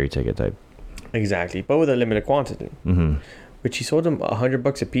a lottery ticket type. Exactly, but with a limited quantity. Mm-hmm. Which he sold them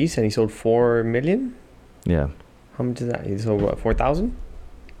 $100 a piece, and he sold 4 million. Yeah. How much is that? He sold what, 4,000?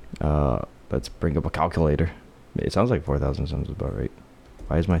 Let's bring up a calculator. It sounds like 4,000 sounds about right.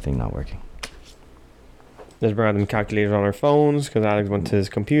 Why is my thing not working? Let's bring out them calculators on our phones because Alex went to his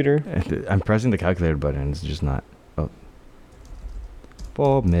computer. I'm pressing the calculator button. It's just not. Oh.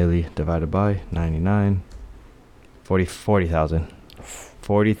 4 milli divided by 99. 40,000.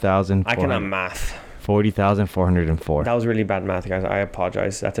 40,000. I cannot math. 40,404. That was really bad math, guys. I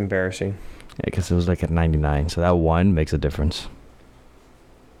apologize. That's embarrassing. Yeah, because it was like at 99. So that one makes a difference.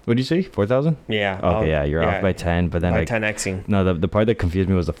 What did you say? 4,000? Yeah. Okay, yeah, you're off by 10, but then by like 10xing. No, the part that confused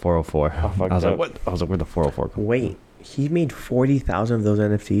me was the 404. Oh, I was like, what? I was like, where the 404 come? Wait, he made 40,000 of those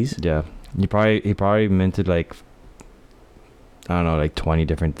NFTs? Yeah, he probably minted like, I don't know, like 20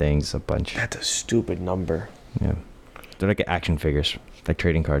 different things, a bunch. That's a stupid number. Yeah, they're like action figures, like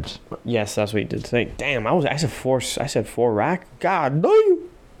trading cards. Yes, that's what he did. Like, damn, I said four rack. God, no, you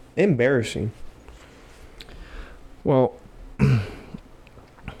embarrassing. Well.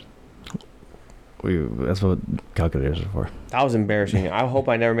 That's what calculators are for. That was embarrassing. I hope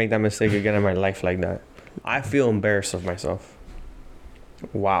I never make that mistake again in my life like that. I feel embarrassed of myself.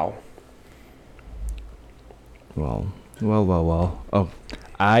 Wow. Well. Oh,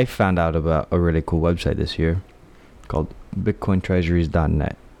 I found out about a really cool website this year called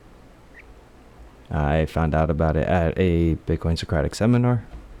BitcoinTreasuries.net. I found out about it at a Bitcoin Socratic seminar,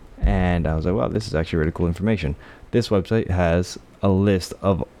 and I was like, wow, this is actually really cool information. This website has a list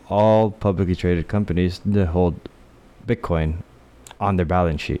of all publicly traded companies that hold Bitcoin on their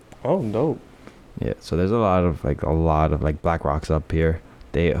balance sheet. Oh no. Yeah, so there's a lot of BlackRock's up here.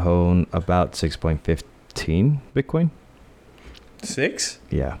 They own about 6.15 Bitcoin. 6?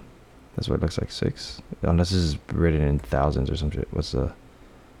 Yeah, that's what it looks like. 6, unless this is written in thousands or some shit. What's the?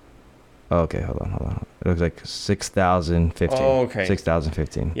 Oh, okay, hold on. It looks like 6,015. Oh, okay.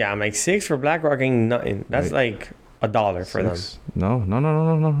 6,015. Yeah, I'm like 6 for BlackRock ain't nothing. That's Right. like $1 for them. Six? No.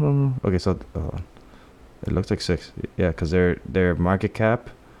 Okay, so it looks like 6. Yeah, because their market cap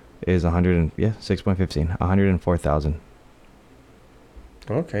is 6.15, 104,000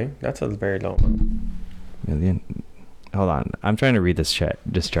 Okay, that's a very low amount. million. Hold on, I'm trying to read this chart.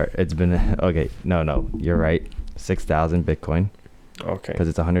 It's been okay. No, you're right. 6,000 Bitcoin Okay. because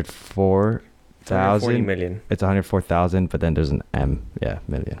it's It's 140 104,000. million. It's 104,000, but then there's an M. Yeah,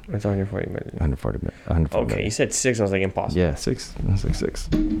 million. It's 140 million. 140 Okay, million. you said 6. I was like, impossible. Yeah, 6. That's like 6.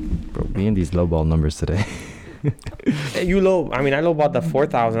 Bro, me and these lowball numbers today. Hey, I lowballed the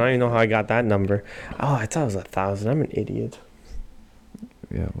 4,000. I don't even know how I got that number. Oh, I thought it was 1,000. I'm an idiot.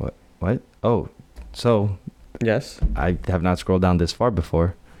 Yeah, what? Oh, so Yes. I have not scrolled down this far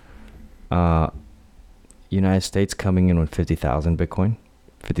before. United States coming in with 50,000 Bitcoin.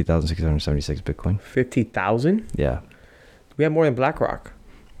 50,676 Bitcoin. 50,000? Yeah. We have more than BlackRock.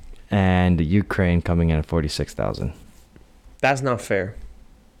 And Ukraine coming in at 46,000. That's not fair.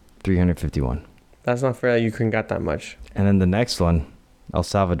 351. That's not fair that Ukraine got that much. And then the next one, El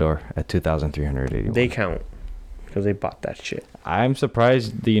Salvador at 2,381. They count because they bought that shit. I'm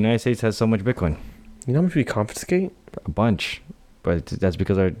surprised the United States has so much Bitcoin. You know how much we confiscate? A bunch. But that's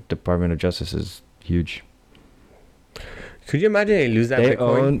because our Department of Justice is huge. Could you imagine they lose that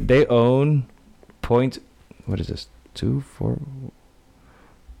Bitcoin? They own point, what is this?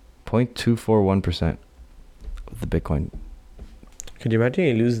 0.241% of the Bitcoin. Could you imagine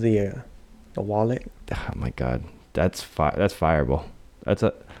they lose the wallet? Oh my God, that's fireable. That's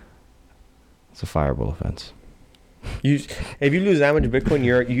a fireable offense. If you lose that much Bitcoin,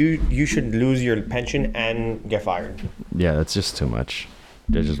 you should lose your pension and get fired. Yeah, that's just too much.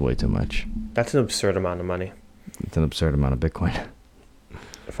 That's just way too much. That's an absurd amount of money. It's an absurd amount of Bitcoin.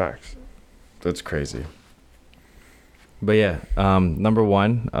 Facts. That's crazy. But yeah, number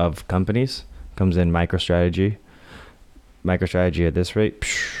one of companies comes in MicroStrategy. MicroStrategy at this rate,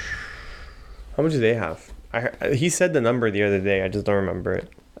 How much do they have? He said the number the other day. I just don't remember it.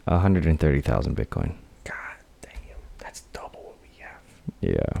 130,000 Bitcoin. God damn, that's double what we have.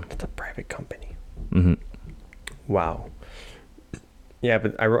 Yeah. That's a private company. Mm-hmm. Wow. Yeah,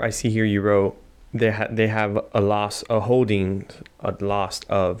 but I see here you wrote they have a loss of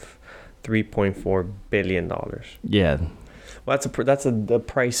 $3.4 billion. Yeah. Well, that's the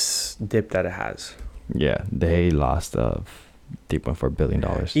price dip that it has. Yeah. They lost $3.4 billion.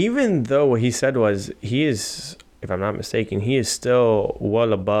 Even though what he said was he is, if I'm not mistaken, he is still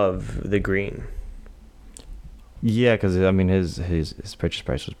well above the green. Yeah, because I mean his purchase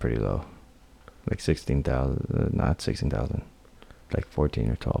price was pretty low, like 16,000, not 16,000, like 14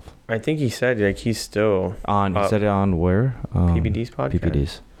 or 12. I think he said like he's still He said it on where? PPD's podcast.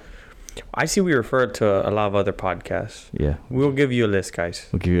 PPD's. I see we refer to a lot of other podcasts. Yeah. We'll give you a list, guys.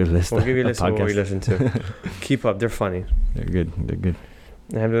 We'll give you a list. We'll give you a list of what we podcast. listen to. Keep up. They're funny. They're good. And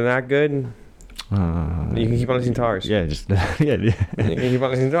if they're not good, you can keep on listening to ours. Yeah, just You can keep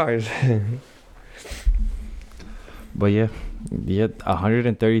on listening to ours. But yeah,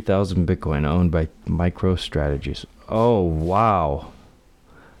 130,000 Bitcoin owned by MicroStrategies. Oh wow,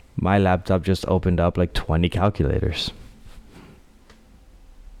 my laptop just opened up like 20 calculators.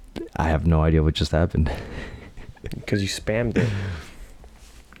 I have no idea what just happened. Because you spammed it.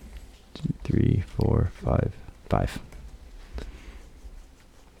 2, 3, 4, 5.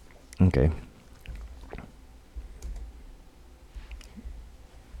 Okay.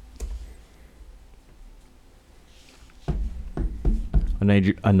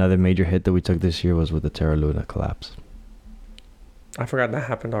 Another major hit that we took this year was with the Terra Luna collapse. I forgot that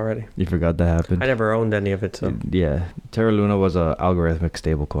happened already. You forgot that happened? I never owned any of it, so Yeah. Terra Luna was a algorithmic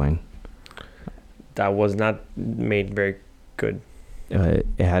stablecoin. that was not made very good. It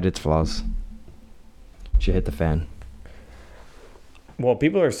had its flaws. She hit the fan. Well,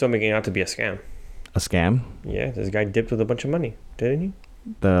 people are still making it out to be a scam. A scam? Yeah, this guy dipped with a bunch of money, didn't he?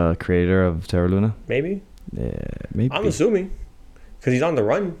 The creator of Terra Luna? Maybe. Yeah, maybe. I'm assuming. Because he's on the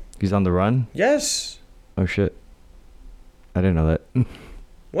run. He's on the run? Yes. Oh, shit. I didn't know that.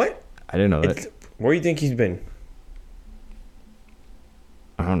 What? I didn't know that. Where do you think he's been?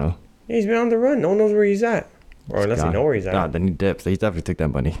 I don't know. Yeah, he's been on the run. No one knows where he's at. Or unless they know where he's at. Nah, then he dipped. He definitely took that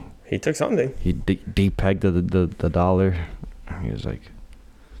money. He took something. He depegged the dollar. He was like,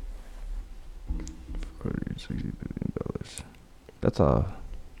 $40, $60 billion. That's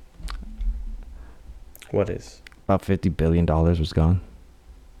What is? about $50 billion was gone.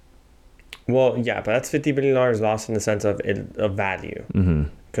 Well, yeah, but that's $50 billion lost in the sense of value. Mm-hmm.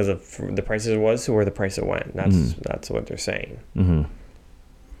 Because of the price it was to where the price it went. That's what they're saying. Mm-hmm.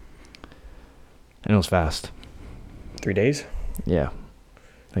 And it was fast. 3 days? Yeah.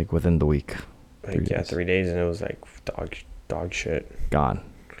 Like within the week. Like 3 days. 3 days, and it was like dog shit. Gone.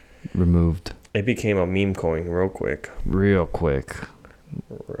 Removed. It became a meme coin real quick. Real quick.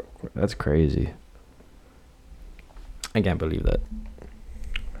 Real quick. That's crazy. I can't believe that.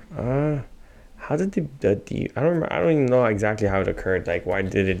 How did I don't remember. I don't even know exactly how it occurred. Like, why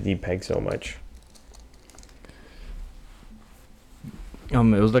did it depeg so much? It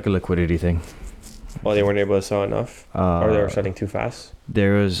was like a liquidity thing. Well, they weren't able to sell enough, or they were selling too fast.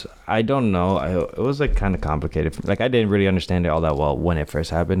 There was, I don't know. It was like kind of complicated. Like I didn't really understand it all that well when it first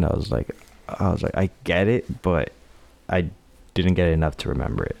happened. I was like, I get it, but I didn't get enough to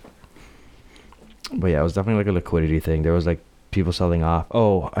remember it. But yeah, it was definitely like a liquidity thing. There was like people selling off.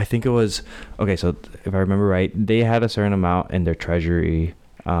 Oh, I think it was, okay, so if I remember right, they had a certain amount in their treasury,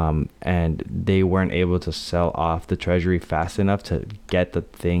 and they weren't able to sell off the treasury fast enough to get the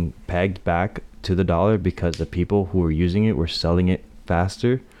thing pegged back to the dollar because the people who were using it were selling it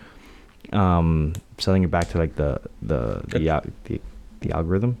faster, selling it back to like the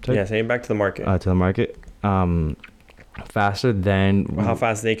algorithm type. Yeah, send it back to the market. To the market, faster than How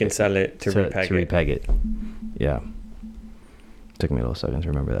fast they can sell it to repeg it. it. Yeah. Took me a little second to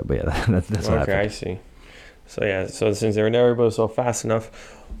remember that, but yeah, that's what happened. Okay, I see. So yeah, so since they were never able to sell fast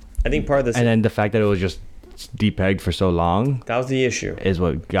enough, I think part of this, And then the fact that it was just depegged for so long that was the issue. is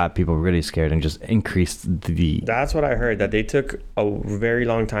what got people really scared and just increased the. That's what I heard, that they took a very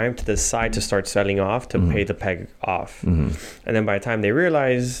long time to decide to start selling off to pay the peg off. And then by the time they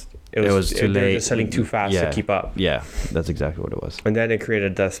realized it was too they were late. just selling too fast to keep up. Yeah, that's exactly what it was. And then it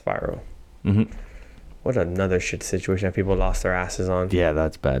created a death spiral. What another shit situation that people lost their asses on. Yeah,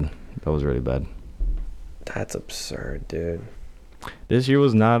 that's bad. That was really bad. That's absurd, dude. This year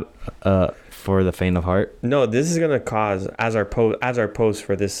was not for the faint of heart. No, this is gonna cause, as our post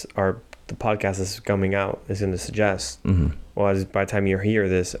for this, the podcast is coming out is gonna suggest. Well, by the time you hear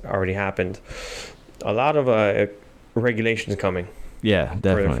this, already happened. A lot of regulations coming. Yeah,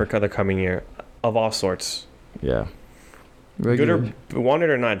 definitely. For the coming year, of all sorts. Yeah. Good or want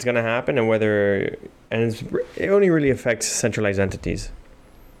it or not, it's gonna happen, it only really affects centralized entities.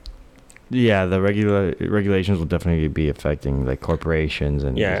 Yeah, the regulations will definitely be affecting like corporations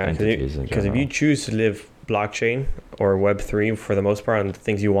and entities. Because if you choose to live blockchain or Web3 for the most part on the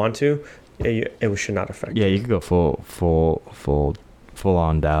things you want to, it should not affect. Yeah, you could go full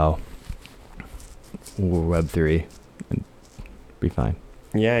on DAO, Web3, and be fine.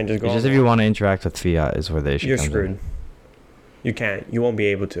 Yeah, and just go. It's just if you want to interact with fiat is where the issue You're comes screwed. You can't. You won't be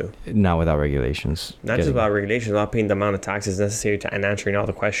able to. Not without regulations. Not just about regulations, not paying the amount of taxes necessary and answering all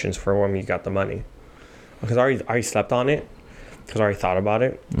the questions for when you got the money. Because I already slept on it. Because I already thought about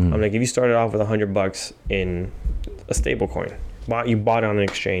it. I'm like, if you started off with $100 in a stable coin, you bought it on an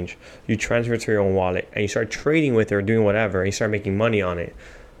exchange, you transfer it to your own wallet, and you start trading with it or doing whatever, and you start making money on it,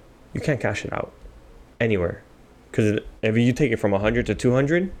 you can't cash it out anywhere. Because if you take it from 100 to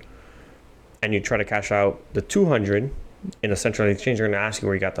 200, and you try to cash out the 200 in a centralized exchange, they're going to ask you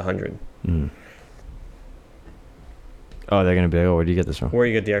where you got the 100. Oh, they're going to be like, oh, where do you get this from? Where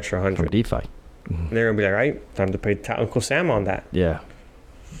you get the extra 100? From DeFi. And they're going to be like, right, time to pay Uncle Sam on that. Yeah.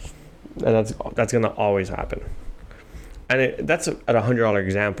 And that's going to always happen. And that's at $100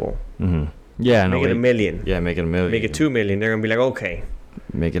 example. Yeah, make it $1 million. Yeah, make it $1 million. Make it $2 million. They're going to be like, okay.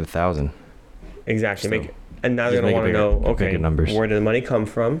 Make it 1,000. Exactly. So, and now they're going to want to know, okay, where did the money come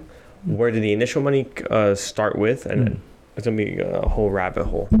from? Where did the initial money start with? And it's going to be a whole rabbit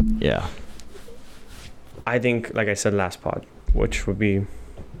hole. Yeah. I think, like I said last pod, which would be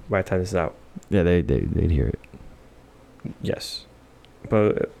by the time this is out. Yeah, they'd hear it. Yes.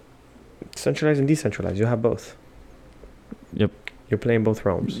 But centralized and decentralized, you have both. Yep. You're playing both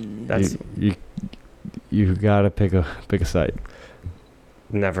realms. That's you gotta pick a side.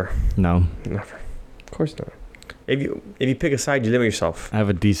 Never. No. Never. Of course not. If you pick a side, you limit yourself. I have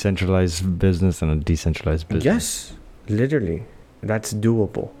a decentralized business and a decentralized business. Yes, literally, that's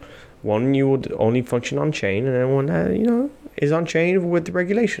doable. One you would only function on chain, and then one that is on chain with the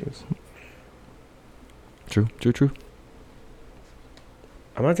regulations. True.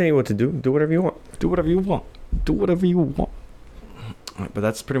 I'm not telling you what to do. Do whatever you want. Do whatever you want. Do whatever you want. But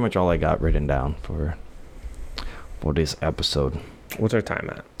that's pretty much all I got written down for this episode. What's our time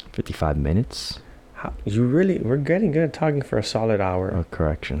at? 55 minutes. We're getting good at talking for a solid hour. Oh,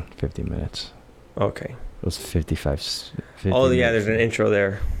 correction, 50 minutes. Okay. It was 55. 50 oh, yeah, minutes. there's an intro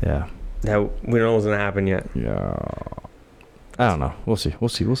there. Yeah. That we don't know what's going to happen yet. Yeah. I don't know. We'll see.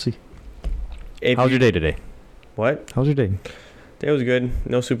 How's your day today? What? How's your day? Day was good.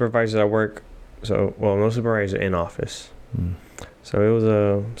 No supervisors at work. No supervisor in office. So it was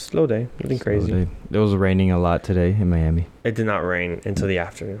a slow day. Nothing crazy. It was raining a lot today in Miami. It did not rain until the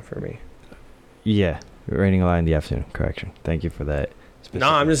afternoon for me. Yeah, raining a lot in the afternoon. Correction. Thank you for that. No,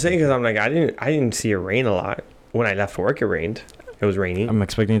 I'm just saying because I'm like I didn't see it rain a lot when I left for work. It rained. It was raining. I'm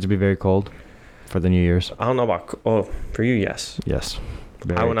expecting it to be very cold for the New Year's. I don't know about. Oh, for you, yes. Yes.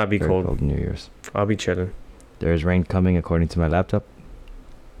 I will not be very cold. New Year's. I'll be chilling. There is rain coming according to my laptop.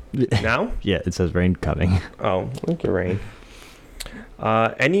 Now? Yeah, it says rain coming. Oh, look at rain.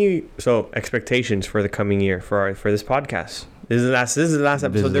 Expectations for the coming year for this podcast. This is the last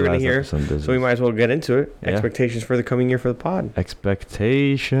episode they're gonna hear. So we might as well get into it. Yeah. Expectations for the coming year for the pod.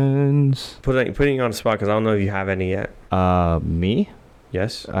 Expectations. Putting you on the spot because I don't know if you have any yet. Me?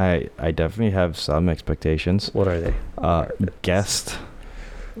 Yes. I definitely have some expectations. What are they? Guest.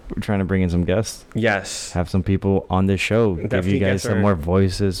 We're trying to bring in some guests. Yes. Have some people on this show. Give Definitely you guys some more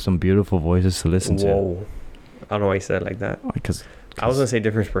voices, some beautiful voices to listen to. Whoa. I don't know why you said it like that. Because I was gonna say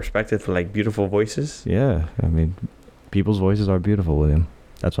different perspective for like beautiful voices. yeah, I mean, people's voices are beautiful, William.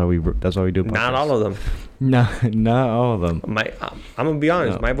 That's why we do podcasts. Not all of them. No, not all of them. I'm gonna be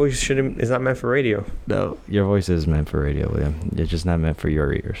honest. No. My voice is not meant for radio. No, your voice is meant for radio, William. It's just not meant for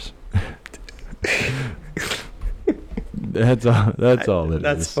your ears. That's all. That's all it is.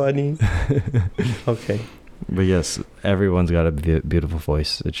 That's funny. Okay. But yes, everyone's got a beautiful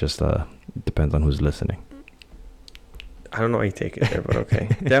voice. It just depends on who's listening. I don't know how you take it there, but okay.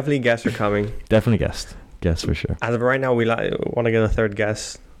 Definitely guests are coming. Definitely guest for sure. As of right now, we want to get a third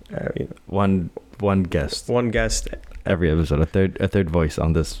guest. One guest One guest every episode. A third voice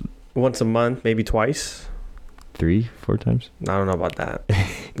on this. once a month, maybe twice. 3-4 times. I don't know about that.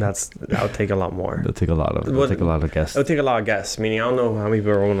 That would take a lot more. That'll take a lot of guests. It would take a lot of guests. Meaning, I don't know how many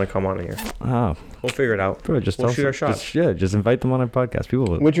people are going to come on here. Oh, We'll figure it out. bro, just We'll tell shoot our some- shot. just invite them on our podcast. People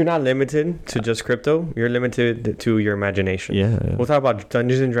will. Which you're not limited to just crypto. You're limited to your imagination. Yeah. We'll talk about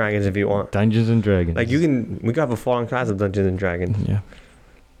Dungeons and Dragons if you want. Dungeons and Dragons. Like we could have a full-on class of Dungeons and Dragons. Yeah.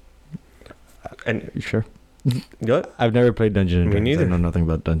 And Sure. what? I've never played Dungeons and Me Dragons. neither. I know nothing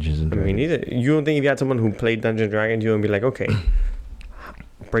about Dungeons and I Dragons. mean, neither. You don't think if you had someone who played Dungeons and Dragons, you would be like, okay,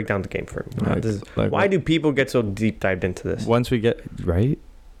 break down the game for me. Why do people get so deep dived into this? Once we get right.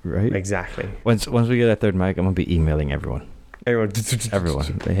 Exactly. Once we get that third mic, I'm gonna be emailing everyone. Everyone.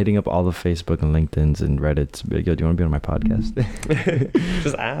 Hitting up all the Facebook and LinkedIn's and Reddit's. Be like, yo, do you want to be on my podcast?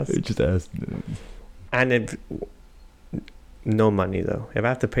 Just ask. Just ask. And if no money though. If I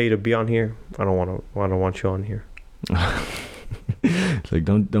have to pay to be on here, I don't want you on here. It's like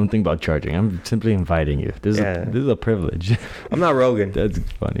don't think about charging. I'm simply inviting you. This is a privilege. I'm not Rogan. That's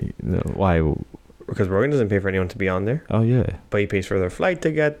funny. No, why? Because Rogan doesn't pay for anyone to be on there. Oh yeah. But he pays for their flight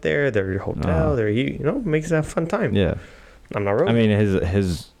to get there, their hotel, makes that a fun time. Yeah. I'm not Rogan. I mean,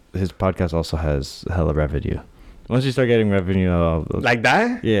 his podcast also has hella revenue. Once you start getting revenue, like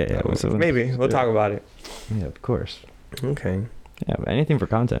that? yeah. Maybe we'll talk about it. Yeah, of course. Okay. Yeah, but anything for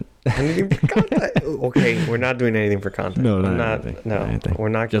content. Anything for content? Okay, we're not doing anything for content. No, I'm not not. anything. No, Not anything. we're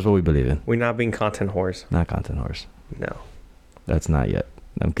not. Just what we believe in. We're not being content whores. Not content horse. No. That's not yet.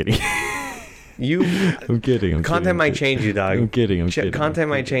 I'm kidding. You. I'm kidding. Content might change you, dog. I'm kidding. Content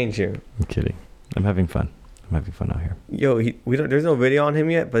might change you. I'm kidding. I'm having fun. out here. Yo, we don't. There's no video on him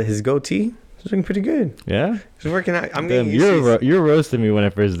yet, but his goatee is looking pretty good. Yeah. He's working out. I mean, Damn, you're roasting me when I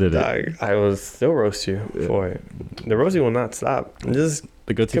first did it. I was still roast you for it. The roasting will not stop. Just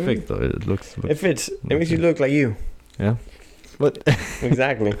The goatee fake though. It looks. it makes you look like you. Yeah. What?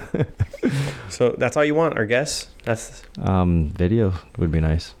 Exactly. So that's all you want, or guess? That's video would be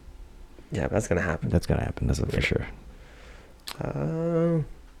nice. yeah, that's gonna happen. That's gonna happen. That's for sure.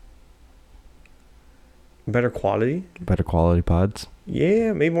 Better quality. Better quality pods.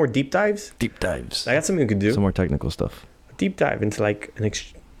 Yeah, maybe more deep dives. Deep dives. Like, that's something you could do. Some more technical stuff. Deep dive into like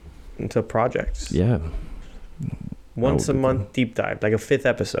into projects. Yeah. Once a would be month, cool. deep dive, like a 5th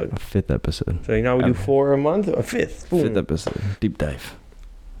episode. A 5th episode. So we do 4 a month, a 5th. Boom. 5th episode. Deep dive.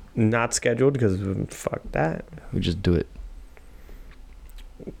 Not scheduled because fuck that. We just do it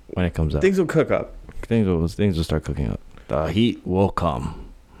when it comes out. Things will cook up. Things will start cooking up. The heat will come.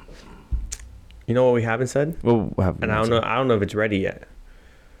 You know what we haven't said? We'll have. And I don't know if it's ready yet.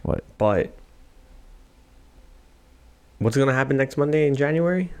 What? But what's gonna happen next Monday in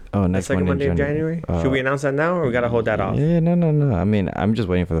January? Oh, The next second Monday of January? Should we announce that now, or we gotta hold that off? Yeah, no. I mean, I'm just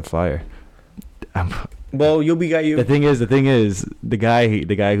waiting for the flyer. Well, you'll be got you. The thing is, the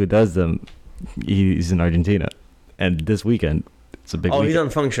guy who does them, he's in Argentina, and this weekend it's a big. Oh, weekend.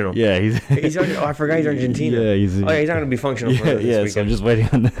 he's unfunctional. Yeah, I forgot he's Argentina. Yeah, he's not gonna be functional for this yeah. weekend. So I'm just waiting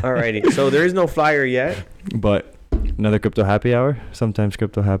on that. Alrighty. So there is no flyer yet. But another crypto happy hour. Sometimes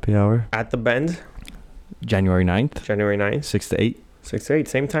crypto happy hour. At the Bend, January 9th, January 9th, 6 to 8. 6 to 8,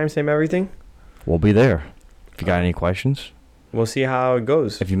 same time, same everything. We'll be there. If you got any questions, we'll see how it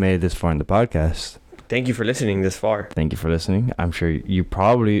goes. If you made it this far in the podcast, Thank you for listening this far. thank you for listening. I'm sure you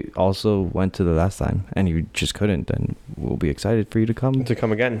probably also went to the last time and you just couldn't, and we'll be excited for you to come To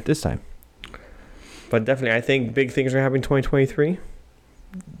come again. this time. But definitely, I think big things are happening 2023.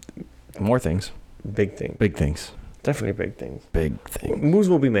 More things. Big thing. Big things. Definitely big things. Big things. Moves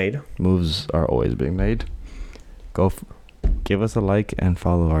will be made. Moves are always being made. Give us a like and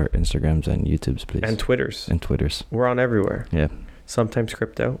follow our Instagrams and YouTubes, please. And Twitters. And Twitters. We're on everywhere. Yeah. Sometimes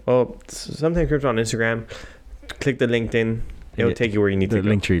crypto. Oh, sometimes crypto on Instagram. Click the LinkedIn. It'll Yeah, take you where you need The to go.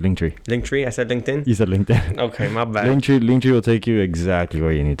 Linktree. Linktree? I said LinkedIn? You said LinkedIn. Okay, my bad. Linktree will take you exactly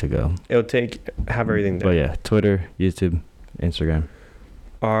where you need to go. It'll have everything there. But yeah, Twitter, YouTube, Instagram.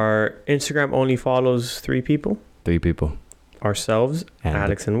 Our Instagram only follows 3 people. 3 people. Ourselves, And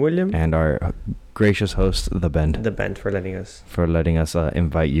Alex and William. and our gracious host, The Bend, The Bent for letting us. for letting us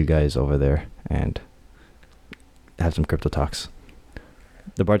invite you guys over there and have some crypto talks.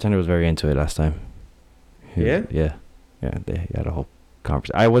 The bartender was very into it last time. Yeah? Yeah. They had a whole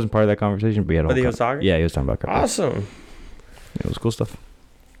conversation. I wasn't part of that conversation, but he had a But whole he was talking? Yeah, he was talking about crypto. Awesome. It was cool stuff.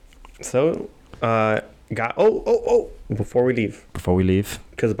 So, before we leave, Before we leave,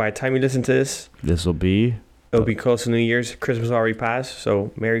 because by the time you listen to this, this will be it'll be close to New Year's. Christmas already passed,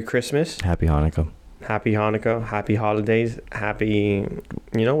 so Merry Christmas, Happy Hanukkah. Happy Hanukkah, Happy Holidays, Happy,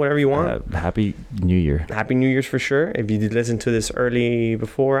 whatever you want. Happy New Year. Happy New Year's for sure. If you did listen to this early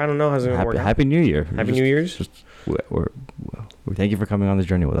before, I don't know how's it gonna work. Happy New Year. Happy New Year's, We thank you for coming on this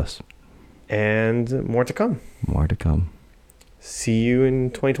journey with us. and more to come. More to come. See you in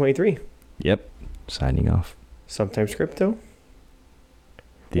 2023. Yep. Signing off. Sometimes crypto.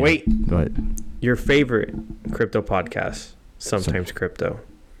 The- Wait, Go ahead. your favorite crypto podcast. Sometimes crypto.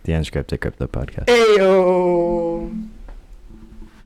 The Unscripted Crypto Podcast. Ayo.